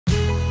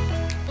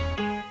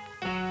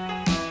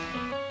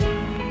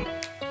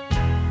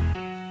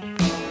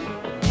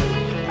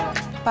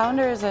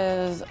Founders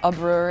is a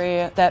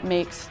brewery that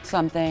makes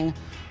something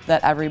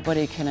that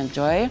everybody can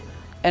enjoy.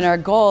 And our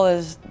goal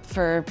is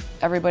for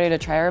everybody to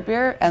try our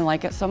beer and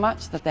like it so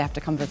much that they have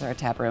to come visit our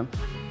tap room.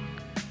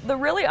 The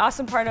really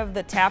awesome part of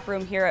the tap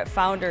room here at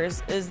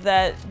Founders is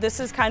that this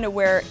is kind of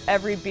where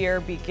every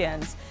beer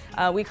begins.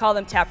 We call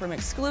them tap room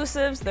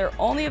exclusives. They're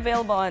only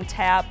available on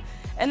tap.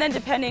 And then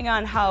depending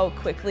on how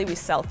quickly we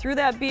sell through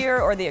that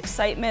beer or the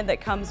excitement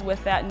that comes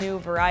with that new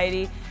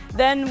variety,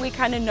 then we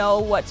kind of know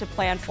what to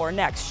plan for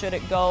next. Should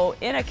it go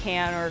in a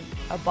can or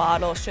a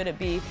bottle? Should it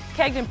be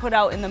kegged and put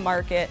out in the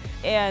market?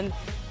 And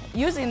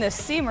using this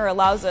seamer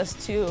allows us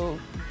to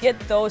get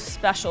those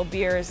special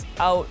beers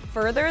out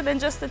further than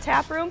just the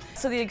tap room.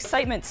 So the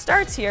excitement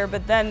starts here,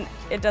 but then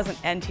it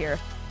doesn't end here.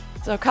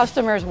 So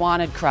customers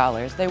wanted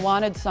crowlers. They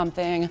wanted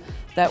something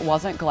that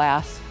wasn't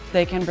glass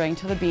they can bring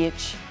to the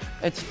beach.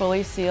 It's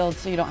fully sealed,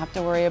 so you don't have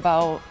to worry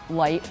about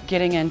light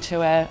getting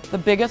into it. The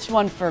biggest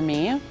one for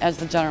me as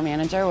the general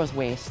manager was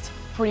waste.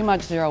 Pretty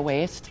much zero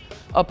waste,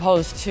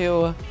 opposed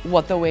to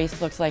what the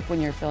waste looks like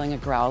when you're filling a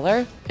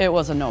growler. It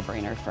was a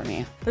no-brainer for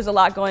me. There's a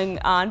lot going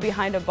on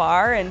behind a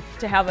bar, and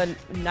to have a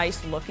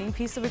nice looking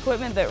piece of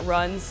equipment that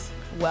runs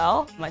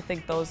well, I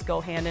think those go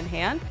hand in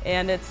hand.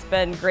 And it's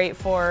been great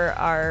for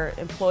our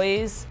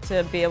employees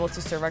to be able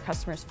to serve our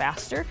customers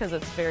faster because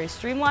it's very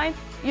streamlined.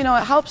 You know,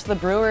 it helps the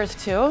brewers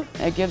too.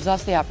 It gives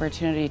us the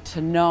opportunity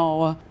to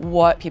know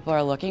what people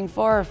are looking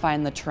for,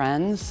 find the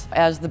trends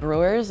as the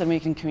brewers, and we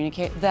can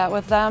communicate that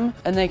with them,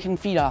 and they can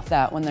feed off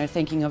that when they're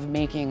thinking of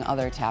making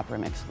other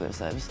taproom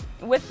exclusives.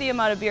 With the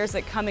amount of beers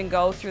that come and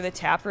go through the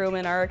tap room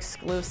and our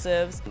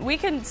exclusives, we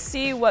can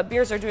see what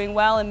beers are doing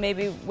well and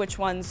maybe which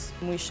ones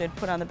we should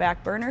put on the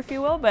back burner, if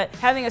you will. But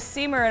having a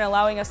seamer and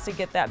allowing us to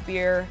get that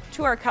beer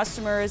to our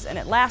customers and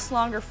it lasts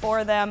longer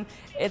for them,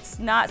 it's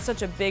not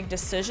such a big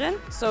decision.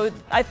 So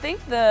I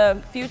think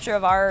the future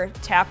of our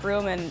tap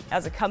room and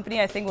as a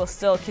company, I think we'll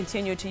still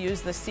continue to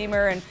use the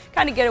seamer and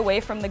kind of get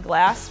away from the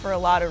glass for a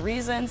lot of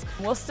reasons.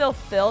 We'll still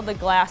fill the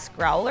glass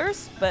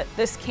growlers, but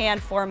this can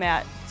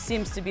format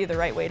seems to be the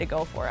right way to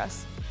go for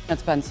us.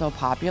 It's been so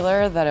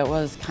popular that it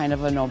was kind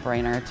of a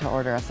no-brainer to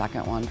order a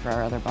second one for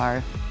our other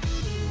bar.